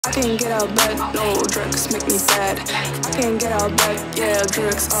I can't get out of bed, no, drugs make me sad. I can't get out of bed, yeah,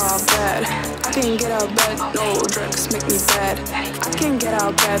 drugs are bad. I can't get out of bed, no, drugs make me bad. I can't get out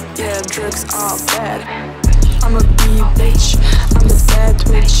of bed, yeah, drugs are bad. I'm a B bitch, I'm the bad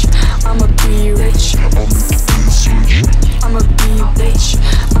witch. I'm a B rich, I'm a B bitch,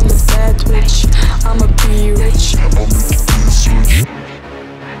 I'm the bad witch. I'm a B rich.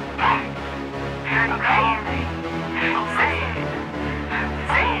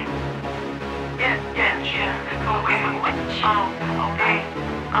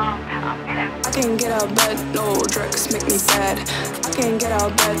 I can't get out of bed, no, drugs make me bad. I can't get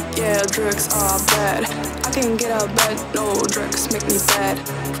out of bed, yeah, drugs are bad. I can't get out of bed, no, drugs make me bad.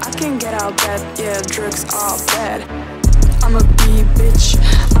 I can't get out of bed, yeah, drugs are bad. I'm a B bitch,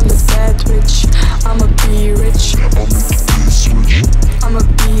 I'm the bad witch. I'm a B rich, I'm a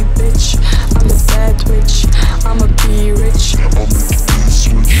B bitch, I'm the bad witch. I'm a B rich.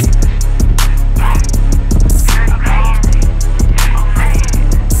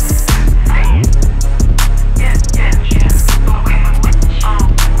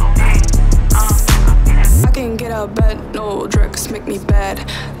 I can't get out of bed, no, drugs make me bad.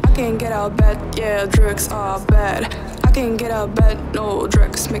 I can't get out of bed, yeah, drugs are bad. I can't get out of bed, no,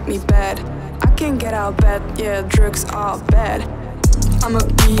 drugs make me bad. I can't get out of bed, yeah, drugs are bad. I'm a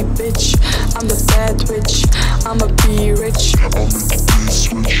B bitch, I'm the bad witch. I'm a B rich,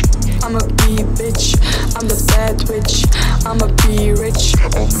 I'm a B bitch, I'm the bad witch. I'm a B rich.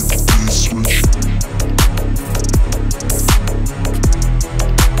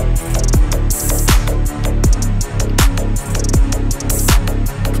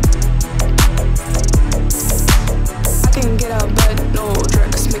 I can't get out of bed, no,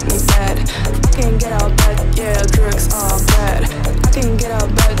 drugs make me bad. I can't get out of bed, yeah, drugs are bad. I can't get out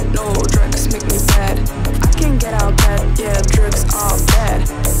of bed, no, drugs make me bad. I can't get out of bed, yeah, drugs are bad.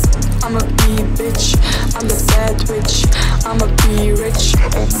 I'm a B bitch, I'm the bad witch. I'm a B rich,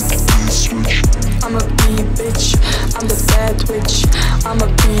 I'm a B bitch, I'm the bad witch. I'm a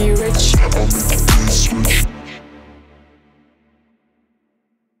B rich.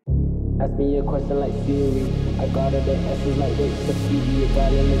 Ask me a question like Siri. I got her the answers like Wikipedia.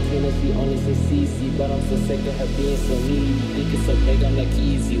 Got a Latina, she only say CC, but I'm so sick of her being so needy. Think it's so big, I'm like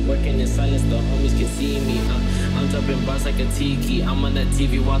easy. Working in silence, the homies can see me. I'm jumping bars like a tiki. I'm on that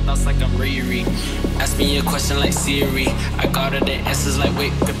TV, wild thoughts like I'm Riri. Ask me a question like Siri. I got her the answers like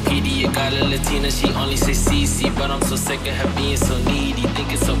Wikipedia. Got a Latina, she only say CC, but I'm so sick of her being so needy.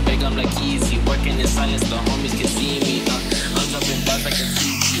 Think it's so big, I'm like easy. Working in silence, the homies can see me. I'm jumping bars like a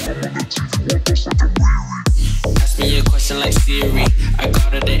tiki. Ask me a question like Siri. I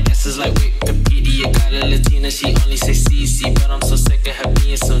got her the answers like Wikipedia. Got a Latina, she only say CC, but I'm so sick of her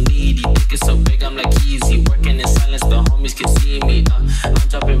being so needy. Think it's so big, I'm like easy. Working in silence, the homies can see me. I'm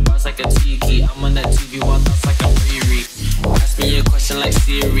dropping bars like a tiki. I'm on that TV, wild thoughts like I'm Riri. Ask me a question like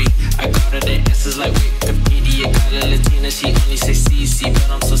Siri. I got her the answers like Wikipedia. Got a Latina, she only say CC, but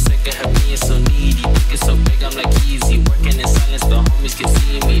I'm so sick of her being so needy. Think it's so big, I'm like easy. Working in silence, the homies can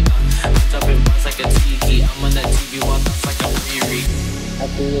see me. I'm dropping bars like a tiki. I'm on that TV, wild thoughts like I'm Riri.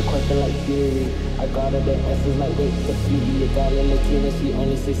 Ask me a question like Siri. I got her the answers like Wikipedia. Got a Latina, she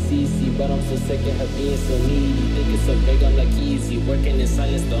only say CC, but I'm so sick of her being so needy. Think it's so big, I'm like easy. Working in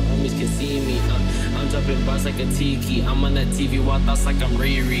silence, the homies can see me. I'm dropping bars like a tiki. I'm on that TV, wild thoughts like I'm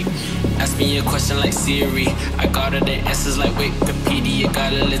Riri. Ask me a question like Siri. I got her the answers like Wikipedia.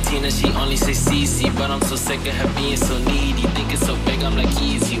 Got a Latina, she only say CC, but I'm so sick of her being so needy. Think it's so big, I'm like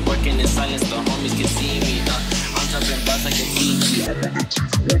easy. Working in silence, the homies can see me. I'm dropping bars like a tiki.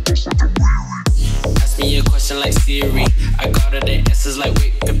 Ask me a question like Siri. I got her the answers like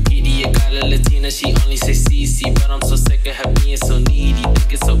Wikipedia. Got a Latina, she only say CC, but I'm so sick of her being so needy.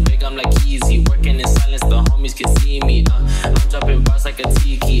 Think it's so big, I'm like easy. Working in silence, the homies can see me. I'm dropping bars like a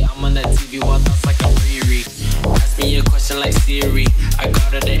tiki. I'm on that TV, wild thoughts like I'm Riri. Ask me a question like Siri. I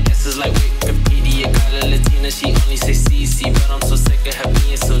got her the answers like Wikipedia. Got a Latina, she only say CC, but I'm so sick of her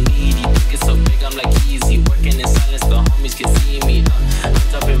being so needy. Think it's so big, I'm like easy. Working in silence, the homies can see me. I'm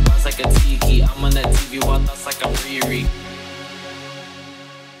dropping bars like a tiki. I'm on that TV, wild thoughts like I'm Riri.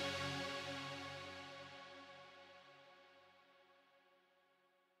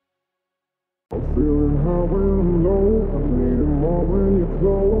 I'm feeling high when I'm low. I need it more when you're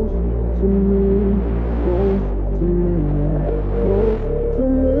close.